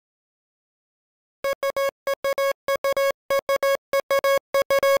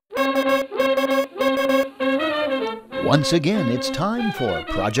Once again, it's time for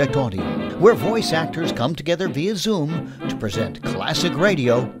Project Audion, where voice actors come together via Zoom to present classic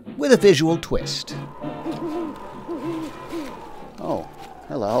radio with a visual twist. Oh,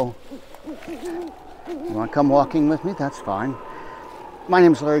 hello. You want to come walking with me? That's fine. My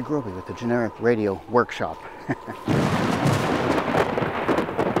name's Larry Groebe with the Generic Radio Workshop.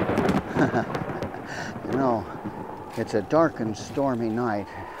 You know, it's a dark and stormy night.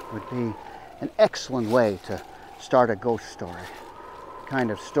 It would be an excellent way to start a ghost story. The kind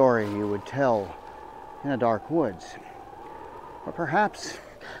of story you would tell in a dark woods. Or perhaps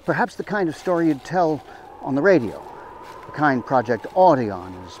the kind of story you'd tell on the radio. The kind Project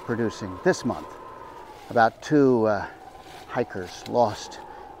Audion is producing this month. About two hikers lost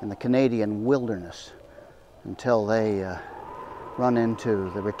in the Canadian wilderness until they run into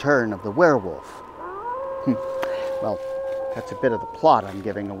the return of the werewolf. Well, that's a bit of the plot I'm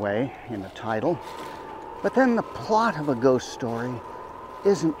giving away in the title. But then the plot of a ghost story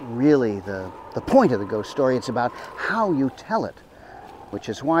isn't really the point of the ghost story. It's about how you tell it, which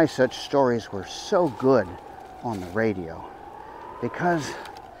is why such stories were so good on the radio. Because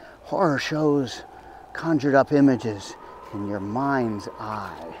horror shows conjured up images in your mind's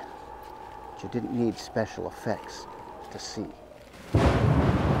eye that you didn't need special effects to see.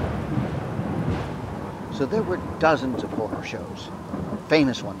 So there were dozens of horror shows.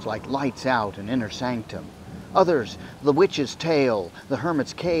 Famous ones like Lights Out and Inner Sanctum. Others, The Witch's Tale, The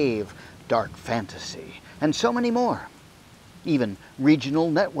Hermit's Cave, Dark Fantasy, and so many more. Even regional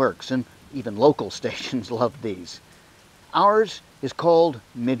networks and even local stations loved these. Ours is called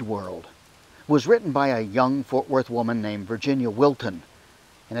Midworld. It was written by a young Fort Worth woman named Virginia Wilton,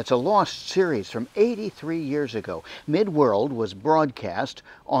 and it's a lost series from 83 years ago. Midworld was broadcast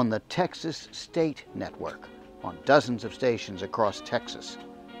on the Texas State Network on dozens of stations across Texas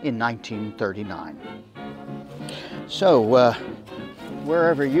in 1939. So,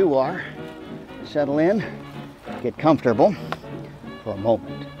 wherever you are, settle in, get comfortable, for a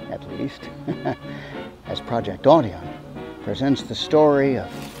moment at least, as Project Audion presents the story of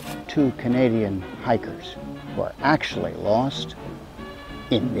two Canadian hikers who are actually lost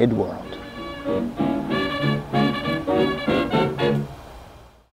in Midworld.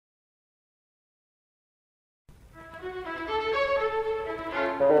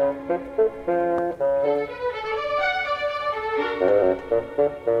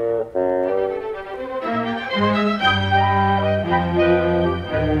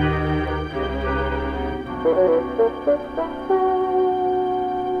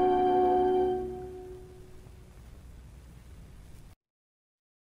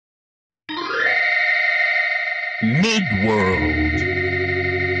 Midworld.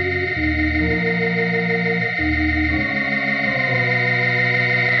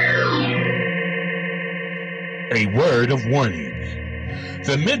 A word of warning.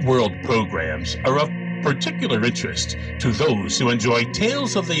 The Midworld programs are of particular interest to those who enjoy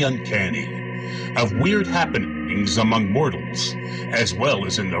tales of the uncanny, of weird happenings among mortals, as well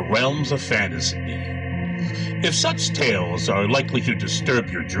as in the realms of fantasy. If such tales are likely to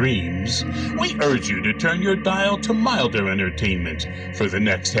disturb your dreams, we urge you to turn your dial to milder entertainment for the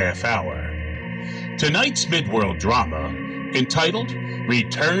next half hour. Tonight's Midworld drama, entitled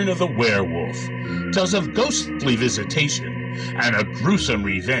Return of the Werewolf, tells of ghostly visitation and a gruesome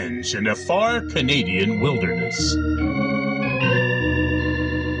revenge in a far Canadian wilderness.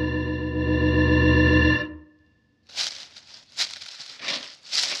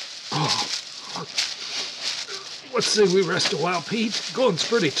 Let's say we rest a while, Pete. Going's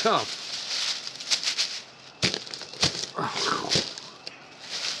pretty tough.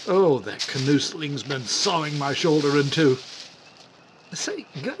 Oh, that canoe-sling's been sawing my shoulder in two. Say,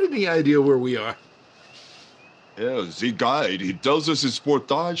 got any idea where we are? Yeah, the guide, he tells us it's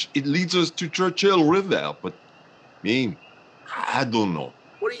portage. It leads us to Churchill River, but, I don't know.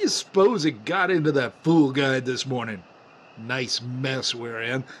 What do you suppose it got into that fool guide this morning? Nice mess we're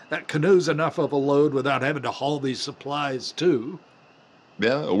in. That canoe's enough of a load without having to haul these supplies, too.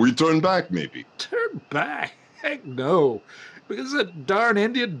 Yeah, we turn back, maybe. Turn back? Heck no. Because that darn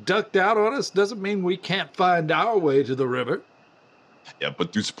Indian ducked out on us doesn't mean we can't find our way to the river. Yeah,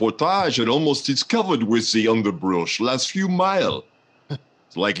 but this portage, it almost is covered with the underbrush last few miles.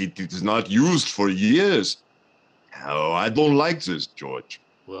 It's like it is not used for years. Oh, I don't like this, George.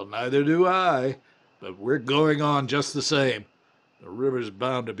 Well, neither do I. But we're going on just the same. The river's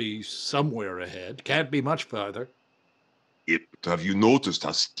bound to be somewhere ahead. Can't be much farther. Yeah, but have you noticed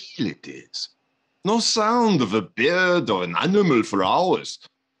how still it is? No sound of a bird or an animal for hours.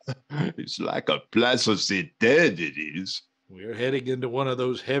 It's like a place of the dead, it is. We're heading into one of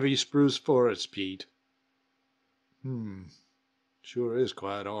those heavy spruce forests, Pete. Sure is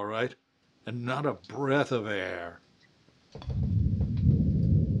quiet, all right. And not a breath of air.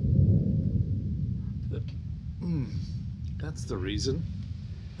 That's the reason.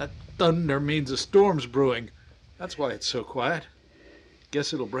 That thunder means a storm's brewing. That's why it's so quiet.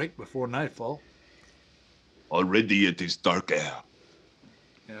 Guess it'll break before nightfall. Already it is dark air.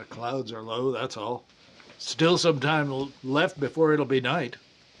 Yeah, clouds are low, that's all. Still some time left before it'll be night.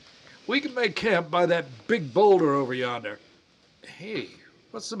 We can make camp by that big boulder over yonder. Hey,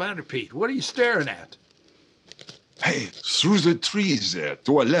 what's the matter, Pete? What are you staring at? Hey, through the trees there,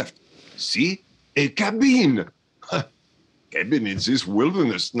 to our left. See? A cabin. Cabin in this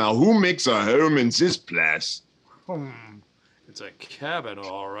wilderness. Now, who makes a home in this place? It's a cabin,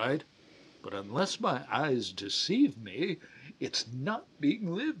 all right. But unless my eyes deceive me, it's not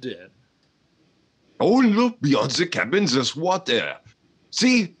being lived in. Oh, look, beyond the cabin, there's water.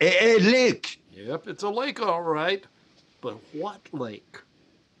 See, a lake. Yep, it's a lake, all right. But what lake?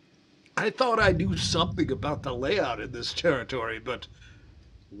 I thought I knew something about the layout in this territory, but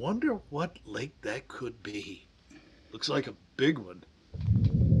wonder what lake that could be. Looks like a big one.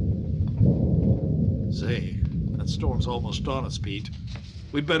 Say, that storm's almost on us, Pete.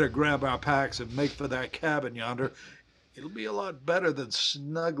 We'd better grab our packs and make for that cabin yonder. It'll be a lot better than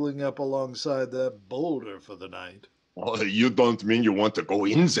snuggling up alongside that boulder for the night. Oh, you don't mean you want to go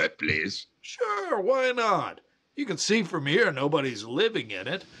in that place? Sure, why not? You can see from here nobody's living in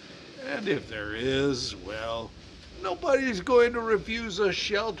it. And if there is, well, nobody's going to refuse us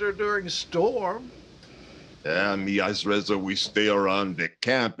shelter during a storm. Me, I'd rather we stay around the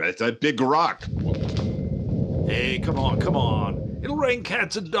camp at that big rock. Hey, come on. It'll rain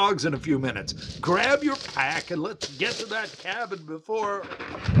cats and dogs in a few minutes. Grab your pack and let's get to that cabin before...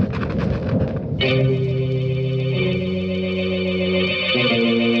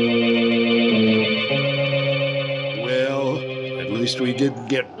 Well, at least we didn't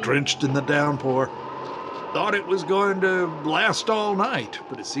get drenched in the downpour. Thought it was going to last all night,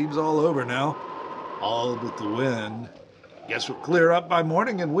 but it seems all over now. All but the wind. Guess we'll clear up by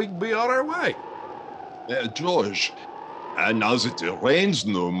morning and we can be on our way. George, now that it rains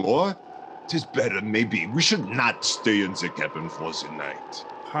no more, it is better maybe we should not stay in the cabin for the night.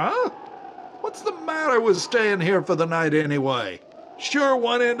 Huh? What's the matter with staying here for the night anyway? Sure,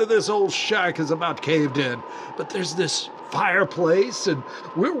 one end of this old shack is about caved in, but there's this fireplace and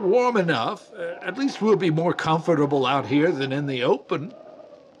we're warm enough. At least we'll be more comfortable out here than in the open.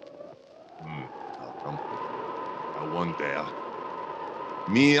 I wonder.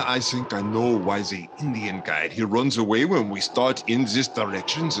 Me, I think I know why the Indian guide, he runs away when we start in this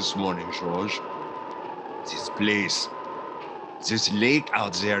direction this morning, George. This place, this lake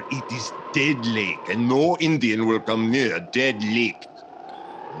out there, it is dead lake, and no Indian will come near a dead lake.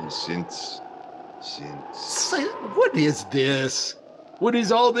 And since... What is this? What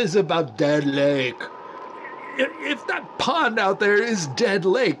is all this about dead lake? If that pond out there is dead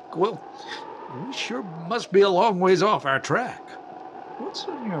lake, well, we sure must be a long ways off our track. What's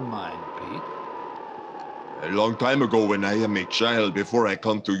on your mind, Pete? A long time ago when I am a child, before I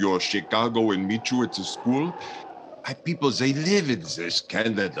come to your Chicago and meet you at the school, my people, they live in this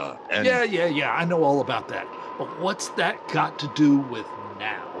Canada, and... Yeah, I know all about that. But what's that got to do with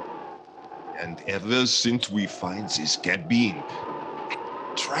now? And ever since we find this cabin,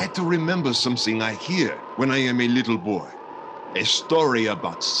 I try to remember something I hear when I am a little boy. A story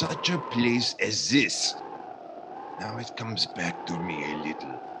about such a place as this. Now it comes back to me a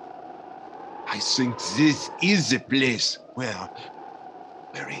little. I think this is the place where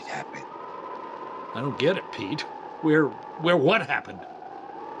it happened. I don't get it, Pete. Where what happened?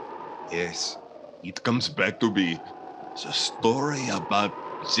 Yes, it comes back to me. The story about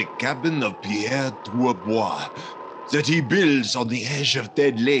the cabin of Pierre Tourbois that he builds on the edge of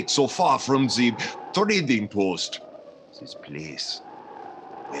Dead Lake, so far from the trading post. This place,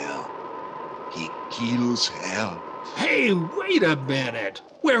 well, he kills her. Hey, wait a minute.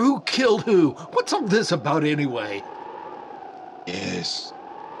 Who killed who? What's all this about anyway? Yes,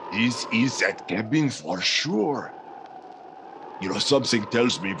 this is that cabin for sure. You know, something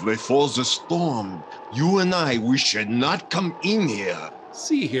tells me before the storm, you and I, we should not come in here.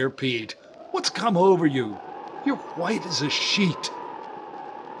 See here, Pete. What's come over you? You're white as a sheet.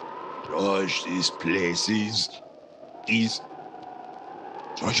 George, this place is...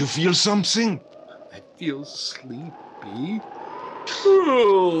 Don't you feel something? I feel sleepy.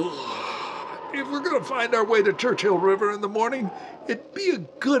 If we're gonna find our way to Churchill River in the morning, it'd be a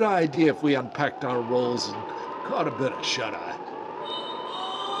good idea if we unpacked our rolls and caught a bit of shut-eye.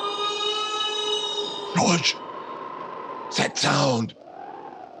 George, that sound.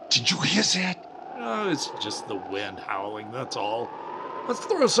 Did you hear that? Oh, it's just the wind howling, that's all. Let's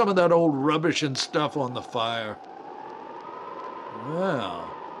throw some of that old rubbish and stuff on the fire. Well,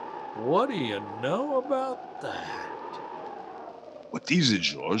 what do you know about that? What is it,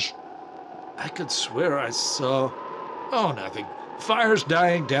 George? I could swear I saw... Oh, nothing. Fire's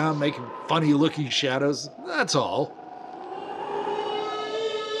dying down, making funny-looking shadows. That's all.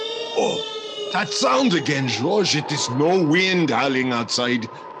 Oh, that sound again, George. It is no wind howling outside.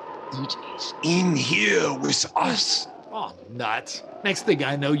 It is in here with us. Oh, nuts. Next thing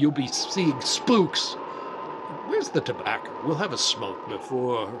I know, you'll be seeing spooks. Where's the tobacco? We'll have a smoke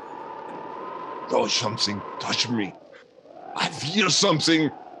before... Oh, something touched me. I feel something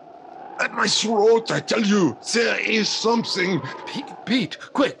at my throat. I tell you, there is something. Pete,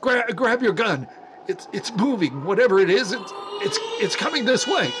 quick, grab your gun. It's moving. Whatever it is, it's coming this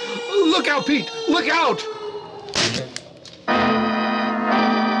way. Look out, Pete! Look out!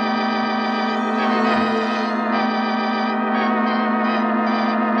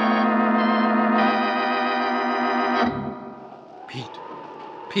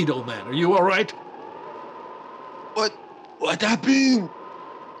 Pete, old man, are you all right? What happened?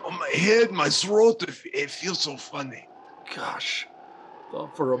 On my head, my throat, it feels so funny. Gosh,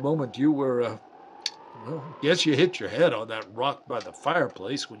 thought for a moment you were, well, guess you hit your head on that rock by the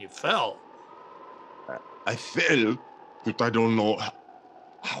fireplace when you fell. I fell, but I don't know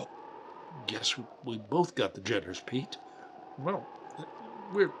how. Guess we both got the jitters, Pete. Well,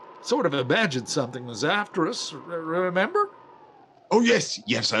 we're sort of imagined something was after us, remember? Oh,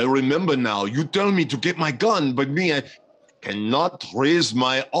 yes, I remember now. You tell me to get my gun, but me, I cannot raise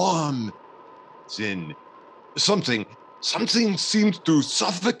my arm. Then something seems to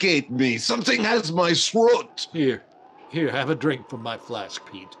suffocate me. Something has my throat. Here, have a drink from my flask,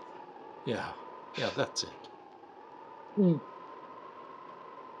 Pete. Yeah, that's it.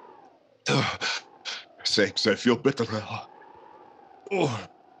 Thanks, I feel better now. Oh,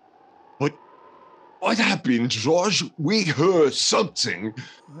 what happened, George? We heard something.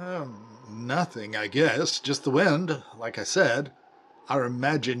 Nothing, I guess. Just the wind, like I said. Our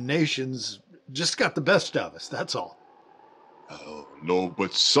imaginations just got the best of us, that's all. Oh, no,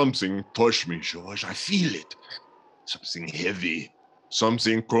 but something touched me, George. I feel it. Something heavy.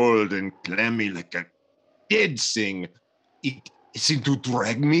 Something cold and clammy like a dead thing. It seemed to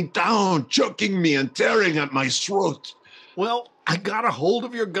drag me down, choking me and tearing at my throat. Well, I got a hold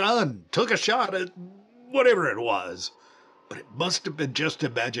of your gun, took a shot at whatever it was. But it must have been just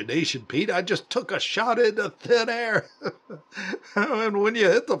imagination, Pete. I just took a shot into thin air. And when you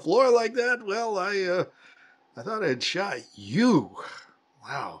hit the floor like that, well, I thought I'd shot you.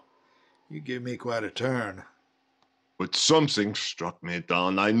 Wow, you gave me quite a turn. But something struck me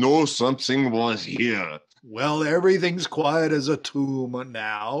down. I know something was here. Well, everything's quiet as a tomb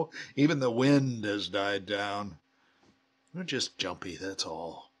now. Even the wind has died down. We're just jumpy, that's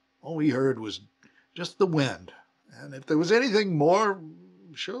all. All we heard was just the wind. And if there was anything more,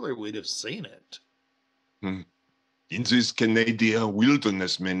 surely we'd have seen it. In this Canadian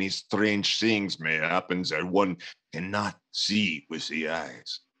wilderness, many strange things may happen that one cannot see with the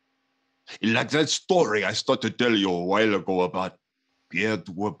eyes. Like that story I started to tell you a while ago about Pierre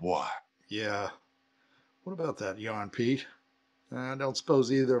Dubois. Yeah. What about that yarn, Pete? I don't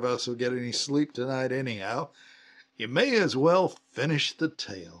suppose either of us will get any sleep tonight anyhow. You may as well finish the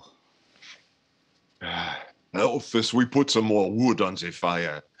tale. Elphus, we put some more wood on the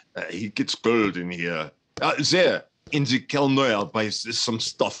fire. It gets cold in here. There, in the corner, I'll buy some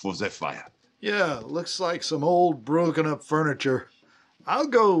stuff for the fire. Yeah, looks like some old broken up furniture. I'll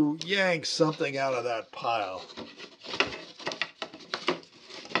go yank something out of that pile.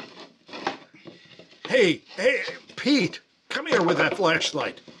 Hey, Pete, come here with that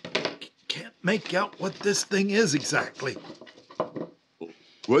flashlight. Can't make out what this thing is exactly.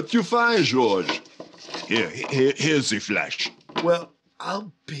 What you find, George? Here's the flash. Well,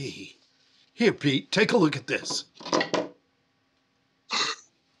 I'll be. Here, Pete, take a look at this.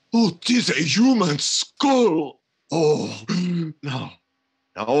 Oh, 'tis a human skull. Oh, now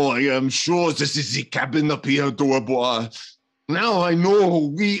I am sure this is the cabin of Pierre Dubois. Now I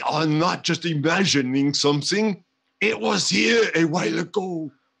know we are not just imagining something. It was here a while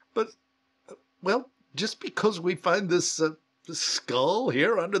ago. But, well, just because we find this skull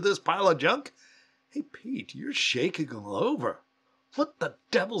here under this pile of junk? Hey, Pete, you're shaking all over. What the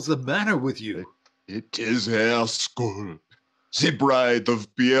devil's the matter with you? It is her skull. The bride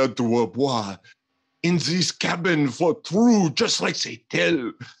of Pierre Dubois. In this cabin for true, just like they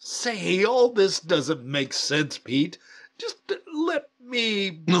tell. Say, all this doesn't make sense, Pete. Just let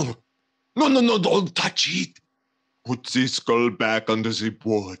me... No, No, no, no, don't touch it. Put the skull back under the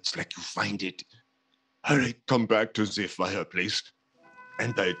boards like you find it. Hurry, come back to the fireplace,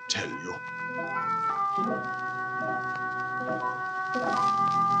 and I tell you.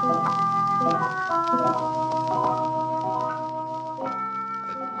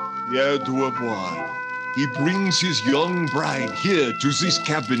 Pierre Dubois, he brings his young bride here to this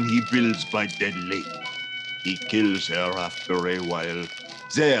cabin he builds by Dead Lake. He kills her after a while,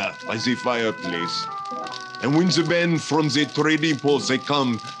 there by the fireplace. And when the men from the trading post they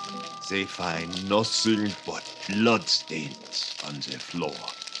come, they find nothing but bloodstains on the floor.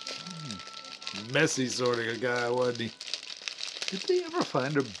 Messy sort of a guy, wasn't he? Did they ever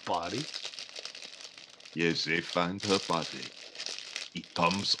find her body? Yes, they find her body. It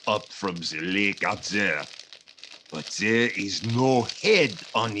comes up from the lake out there, but there is no head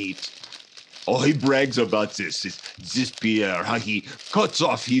on it. Oh, he brags about this Pierre, how he cuts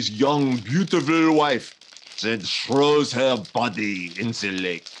off his young, beautiful wife, then throws her body in the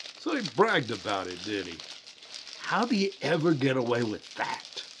lake. So he bragged about it, did he? How do you ever get away with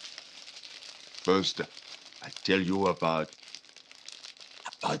that? First, I tell you about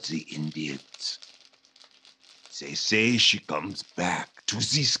the Indians. They say she comes back to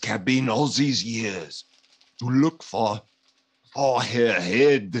this cabin all these years to look for her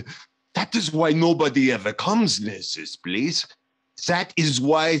head. That is why nobody ever comes near this place. That is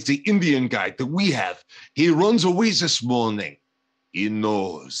why the Indian guide that we have, he runs away this morning. He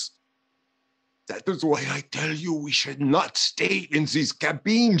knows. That is why I tell you we should not stay in this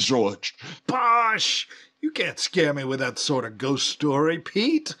cabin, George. Bosh! You can't scare me with that sort of ghost story,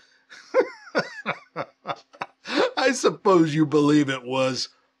 Pete. I suppose you believe it was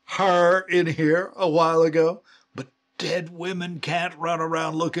her in here a while ago, but dead women can't run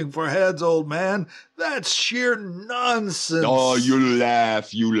around looking for heads, old man. That's sheer nonsense. Oh, you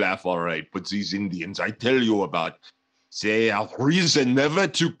laugh, all right. But these Indians I tell you about, they have reason never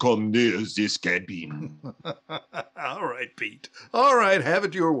to come near this cabin. All right, Pete. All right, have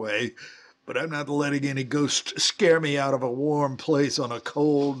it your way. But I'm not letting any ghost scare me out of a warm place on a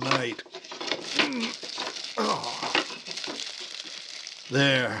cold night. Oh.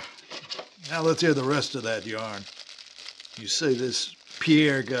 There. Now let's hear the rest of that yarn. You say this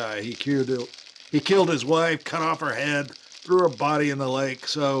Pierre guy, he killed his wife, cut off her head, threw her body in the lake,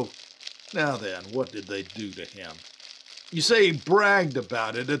 so... Now then, what did they do to him? You say he bragged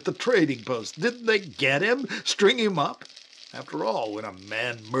about it at the trading post. Didn't they get him? String him up? After all, when a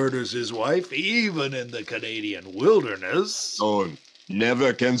man murders his wife, even in the Canadian wilderness... Oh,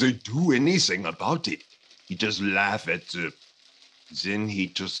 never can they do anything about it. He just laugh at them. Then he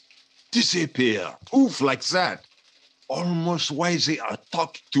just disappear. Poof, like that. Almost while they are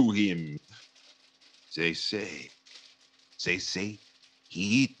talking to him. They say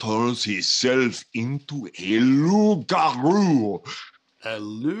he turns himself into a loup-garou. A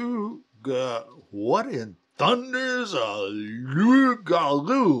what in thunder's a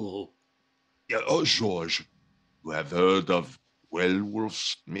loup-garou? Yeah, oh, George, you have heard of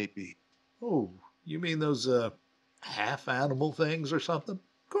werewolves, maybe? Oh, you mean those half-animal things or something?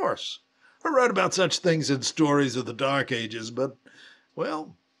 Of course. I read about such things in stories of the Dark Ages, but,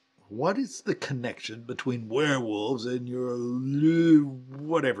 well, what is the connection between werewolves and your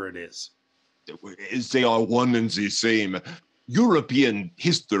whatever it is? They are one and the same. European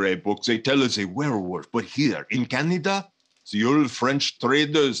history books, they tell us a werewolf, but here in Canada, the old French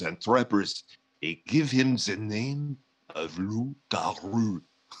traders and trappers, they give him the name of loup-garou.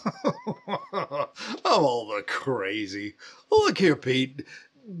 Oh, the crazy. Look here, Pete.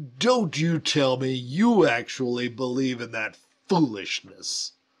 Don't you tell me you actually believe in that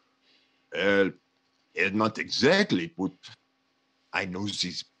foolishness. Not exactly, but I know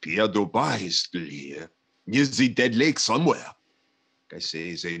this Pierre Dubois is still here. Near the Dead Lake somewhere. I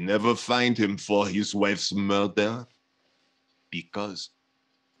say they never find him for his wife's murder. Because...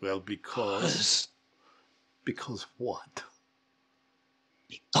 Well, because what?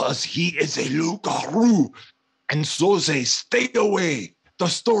 Because he is a loup-garou, and so they stay away. The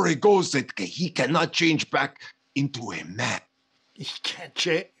story goes that he cannot change back into a man. He can't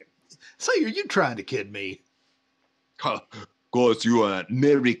change? Say, are you trying to kid me? Of course, you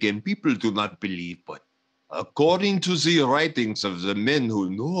American people do not believe, but according to the writings of the men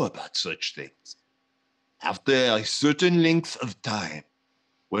who know about such things, after a certain length of time,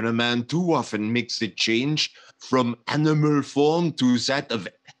 when a man too often makes a change from animal form to that of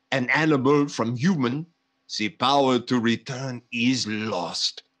an animal from human, the power to return is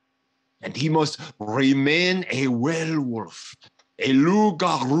lost. And he must remain a werewolf, a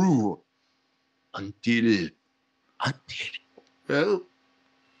loup-garou, until... Well,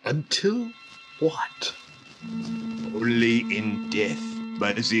 Until what? Only in death,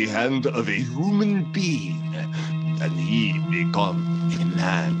 by the hand of a human being, can he become a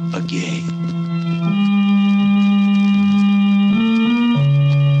man again.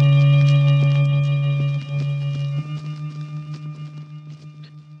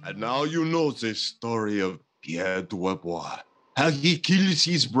 And now you know the story of Pierre Dubois, how he kills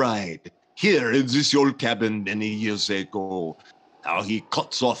his bride here in this old cabin many years ago, how he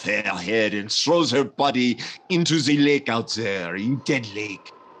cuts off her head and throws her body into the lake out there in Dead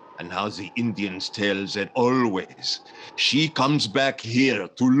Lake, and how the Indians tell that always she comes back here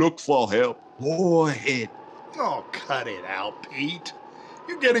to look for her poor head. Oh, cut it out, Pete.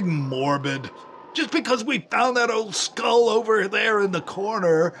 You're getting morbid. Just because we found that old skull over there in the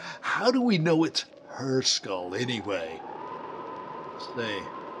corner, how do we know it's her skull anyway? Say,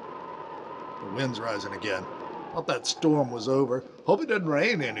 the wind's rising again. Thought that storm was over. Hope it doesn't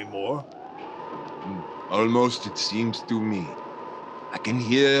rain anymore. Almost, it seems to me. I can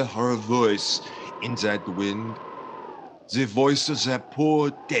hear her voice in that wind. The voice of that poor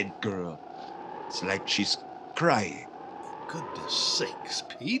dead girl. It's like she's crying. Goodness sakes,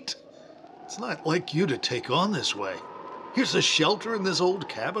 Pete. It's not like you to take on this way. Here's a shelter in this old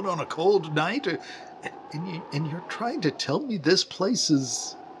cabin on a cold night, and you're trying to tell me this place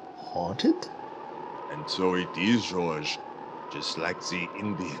is haunted? And so it is, George. Just like the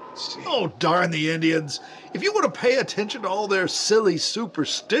Indians. Oh, darn the Indians. If you want to pay attention to all their silly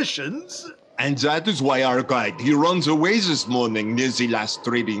superstitions... And that is why our guide, he runs away this morning near the last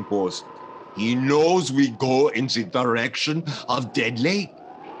trading post. He knows we go in the direction of Dead Lake.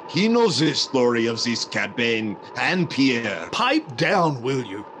 He knows the story of this cabin and Pierre. Pipe down, will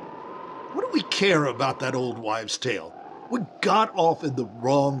you? What do we care about that old wives' tale? We got off in the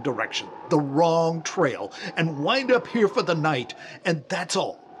wrong direction, the wrong trail, and wind up here for the night, and that's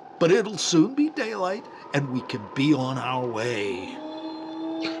all. But it'll soon be daylight, and we can be on our way.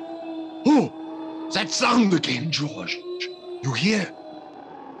 Oh, that sound again, George. You hear?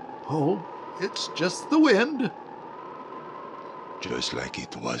 Oh, it's just the wind. Just like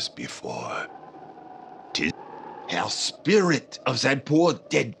it was before. 'Tis her spirit of that poor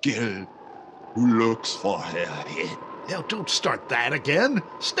dead girl who looks for her head. Now, don't start that again.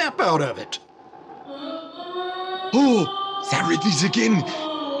 Snap out of it. Oh, there it is again.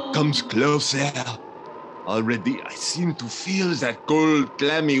 Comes closer. Already I seem to feel that cold,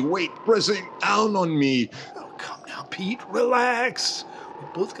 clammy weight pressing down on me. Oh, come now, Pete. Relax. We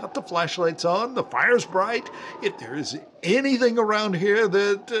both got the flashlights on. The fire's bright. If there is anything around here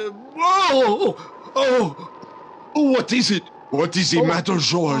that... Whoa! Oh! Oh, what is it? What is the matter,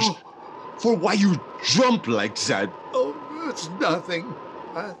 George? For why you jump like that? Oh, it's nothing.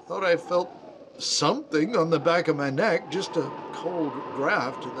 I thought I felt something on the back of my neck. Just a cold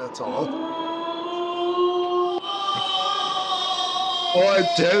draft, that's all. Oh, I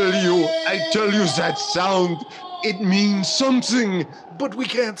tell you that sound. It means something. But we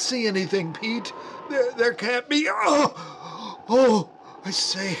can't see anything, Pete. There can't be... Oh, I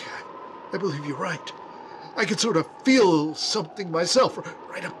say, I believe you're right. I can sort of feel something myself,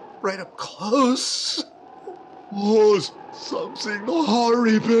 right up close. Oh, something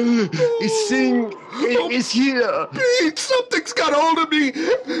horrible is here. Pete, something's got hold of me.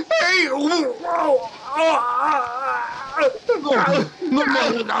 Hey! No,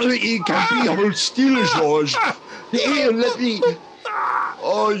 it can't be. Hold still, George. Here, let me...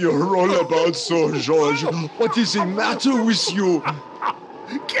 Oh, you roll about so, George. What is the matter with you?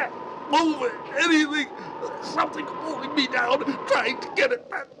 Can't move anything. Something holding me down, trying to get it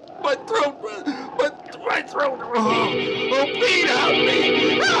back. My throat. Oh, Pete, help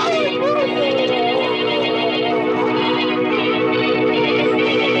me.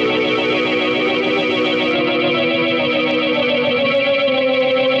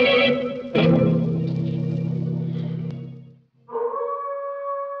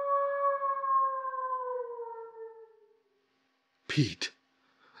 Pete,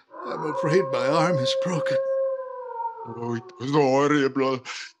 I'm afraid my arm is broken. Oh, it was horrible.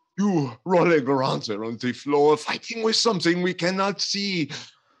 You rolling around there on the floor, fighting with something we cannot see.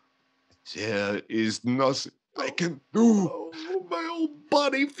 There is nothing I can do. Oh, my whole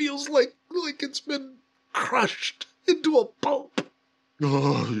body feels like it's been crushed into a pulp.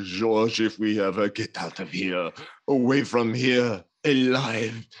 Oh, George, if we ever get out of here, away from here,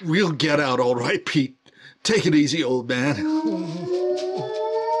 alive. We'll get out all right, Pete. Take it easy, old man.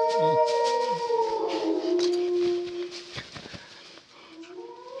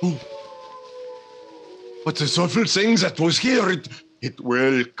 But this awful thing that was here, it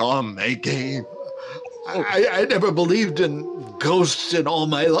will come again. I never believed in ghosts in all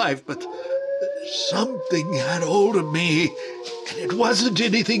my life, but something had hold of me, and it wasn't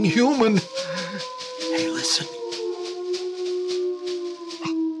anything human. Hey, listen.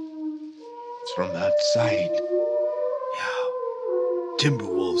 It's from outside. Yeah.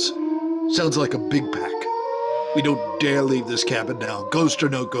 Timberwolves. Sounds like a big pack. We don't dare leave this cabin now, ghost or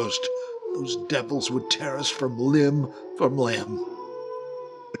no ghost. Those devils would tear us from limb from limb.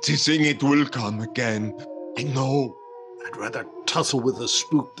 But they think it will come again. I know. I'd rather tussle with a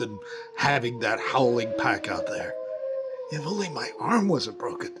spook than having that howling pack out there. If only my arm wasn't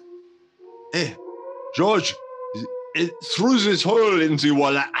broken. Hey, George, through this hole in the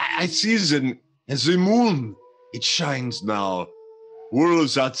wall, I see the moon. It shines now.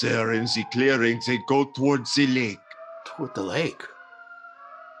 Wolves out there in the clearing, they go towards the lake. Toward the lake?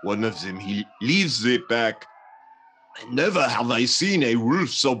 One of them, he leaves the pack. Never have I seen a wolf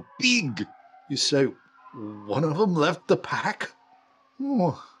so big. You say one of them left the pack?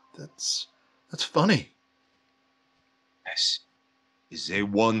 Oh, that's funny. Yes. The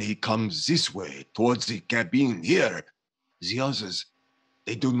one, he comes this way, towards the cabin here. The others,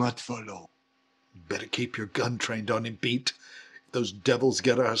 they do not follow. Better keep your gun trained on him, Pete. If those devils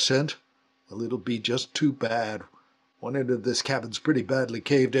get our scent, well, it'll be just too bad. One end of this cabin's pretty badly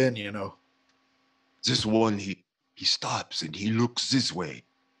caved in, you know. This one, he stops and he looks this way.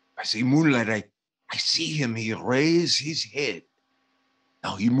 By the moonlight, I see him, he raises his head.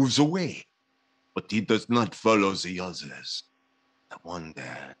 Now he moves away, but he does not follow the others. I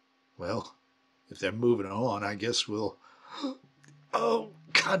wonder. Well, if they're moving on, I guess we'll... Oh,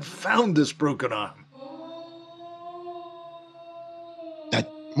 confound this broken arm. That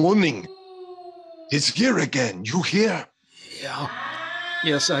moaning is here again. You hear? Yeah.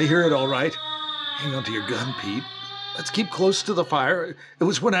 Yes, I hear it all right. Hang on to your gun, Pete. Let's keep close to the fire. It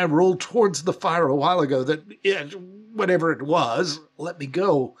was when I rolled towards the fire a while ago that, whatever it was, let me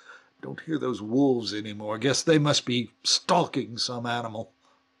go. Don't hear those wolves anymore. Guess they must be stalking some animal.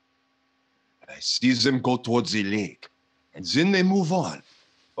 I see them go towards the lake, and then they move on.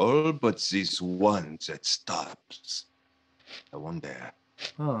 All but this one that stops. I wonder.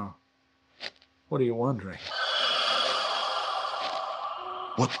 Oh. What are you wondering?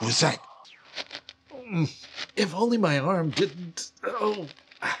 What was that? If only my arm didn't... Oh.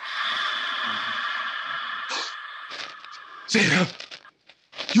 There!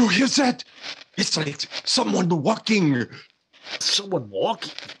 You hear that? It's like someone walking. Someone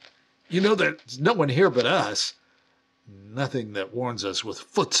walking? You know there's no one here but us. Nothing that warns us with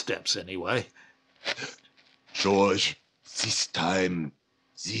footsteps, anyway. George, this time,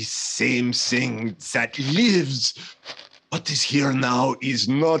 the same thing that lives. What is here now is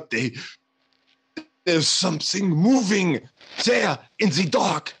not a... There's something moving there in the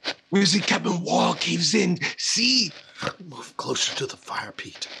dark where the cabin wall caves in. See? Move closer to the fire,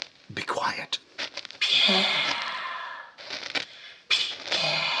 Pete. Be quiet.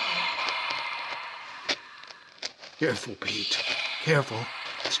 Careful, Pete. Careful.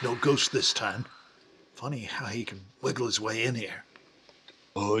 It's no ghost this time. Funny how he can wiggle his way in here.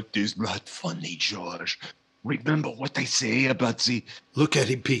 Oh, it is not funny, George. Remember what I say about the... Look at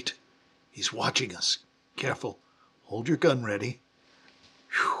him, Pete. He's watching us. Careful. Hold your gun ready.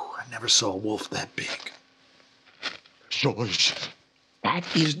 Whew, I never saw a wolf that big. George, that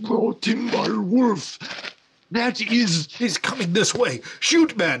is no timber wolf. That is... He's coming this way.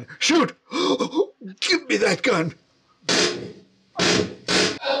 Shoot, man. Shoot. Give me that gun.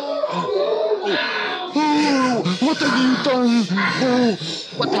 Oh, what have you done? Oh,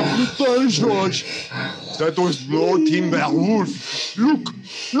 what have you done, George? That was no timber wolf. Look,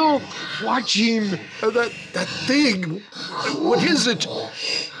 watch him. That thing. What is it?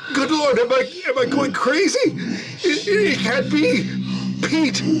 Good Lord, am I going crazy? It can't be.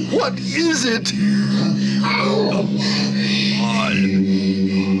 Pete, what is it? Oh,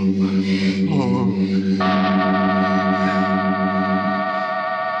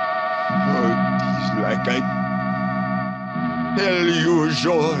 like I tell you,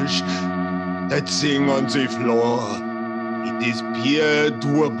 George, that thing on the floor, it is Pierre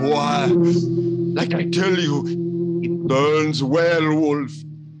Dubois. Like I tell you, it turns werewolf,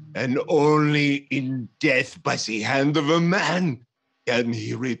 and only in death by the hand of a man can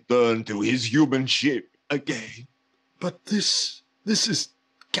he return to his human shape again. But this is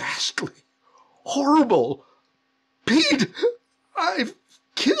ghastly, horrible. Pete, I've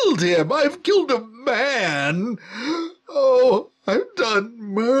killed him. I've killed a man. Oh, I've done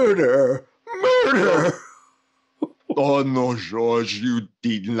murder. Murder. Oh no, George, you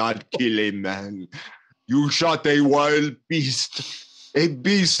did not kill a man. You shot a wild beast. A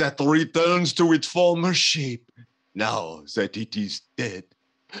beast that returns to its former shape. now that it is dead.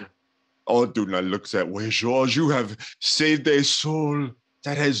 Oh, do not look that way, George. You have saved a soul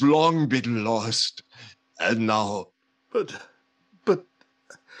that has long been lost. And now... But,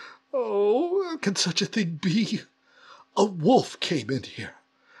 oh, how can such a thing be? A wolf came in here.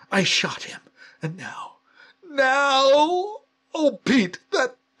 I shot him. And now, oh, Pete,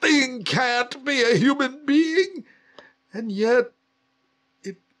 that thing can't be a human being. And yet,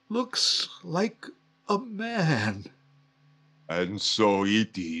 it looks like a man. And so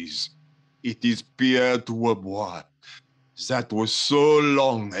it is. It is Pierre Dubois. That was so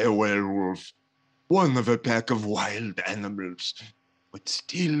long a werewolf. One of a pack of wild animals, but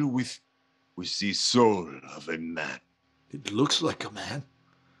still with the soul of a man. It looks like a man.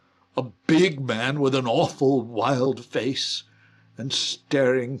 A big man with an awful wild face and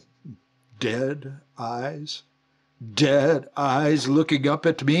staring dead eyes looking up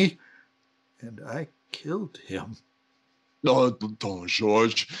at me. And I killed him. No, don't,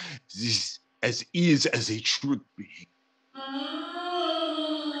 George. This is as it should be.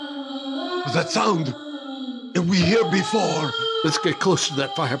 That sound that we hear before. Let's get close to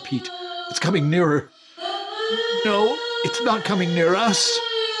that fire, Pete. It's coming nearer. No, it's not coming near us.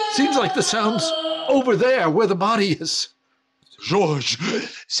 Seems like the sound's over there where the body is. George,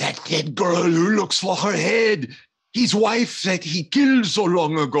 that dead girl who looks for her head. His wife that he killed so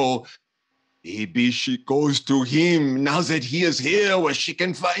long ago. Maybe she goes to him now that he is here where she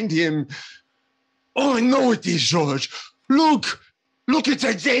can find him. Oh, I know it is, George. Look at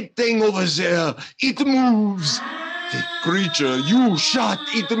that dead thing over there. It moves. The creature you shot,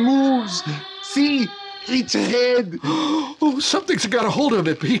 it moves. See, its head. Oh, something's got a hold of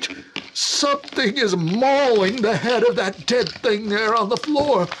it, Pete. Something is mauling the head of that dead thing there on the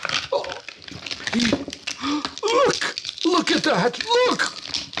floor. Oh, Pete, look at that. Look.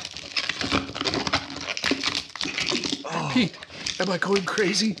 Oh. Pete, am I going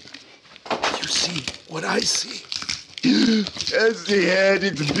crazy? You see what I see? As the head,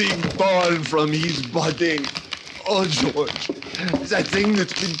 it's being torn from his body. Oh, George, that thing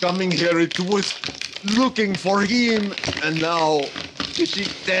that's been coming here, it was looking for him, and now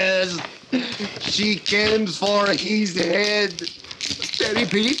she comes for his head. Steady,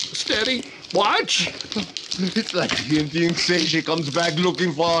 Pete, steady. Watch. It's like the Indian say she comes back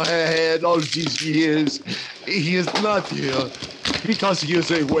looking for her head all these years. He is not here because he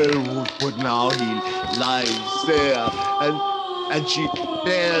is a werewolf, but now he lies there and she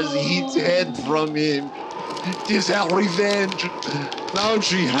tears his head from him. It is her revenge. Now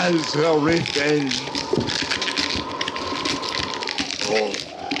she has her revenge. Oh,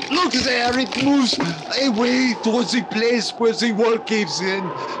 look there, it moves away towards the place where the wall caves in.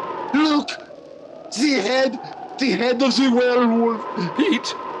 Look, the head of the werewolf.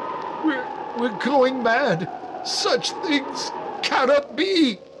 Pete, we're going mad. Such things cannot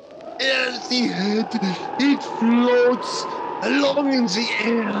be. There's the head. It floats along in the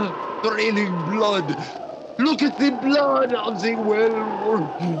air, trailing blood. Look at the blood of the werewolf.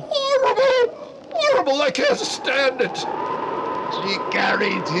 Horrible! Horrible! I can't stand it. She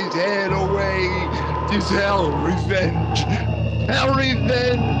carried his head away. It is her revenge. Her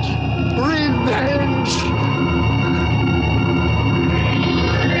revenge. Revenge!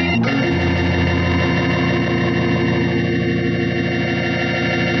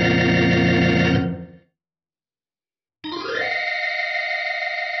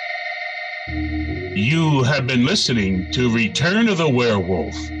 You have been listening to Return of the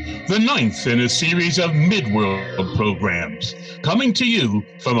Werewolf, the 9th in a series of Midworld programs, coming to you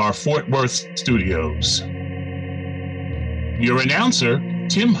from our Fort Worth studios. Your announcer,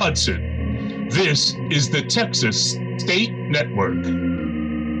 Tim Hudson. This is the Texas State Network.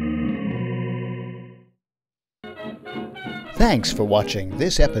 Thanks for watching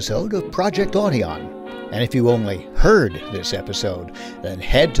this episode of Project Audion. And if you only heard this episode, then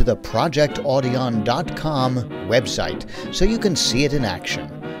head to the projectaudion.com website so you can see it in action.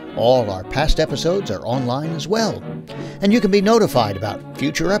 All our past episodes are online as well. And you can be notified about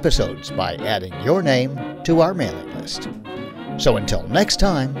future episodes by adding your name to our mailing list. So until next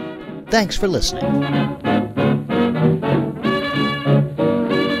time, thanks for listening.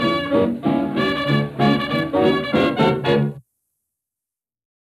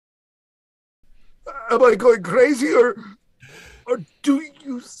 Am I going crazy, or do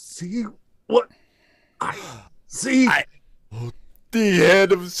you see what I see? Oh, the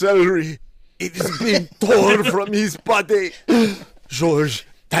head of celery. It is being torn from his body. George,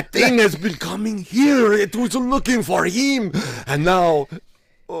 that thing has been coming here. It was looking for him. And now,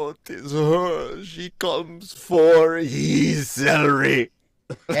 oh, 'tis her. She comes for his celery.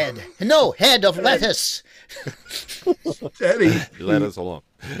 Head. No, head of lettuce. Steady. Let us alone.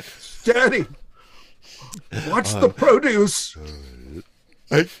 Steady. What's the produce?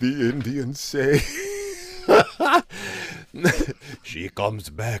 Like the Indians say. She comes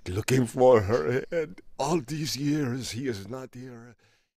back looking for her head. All these years he is not here.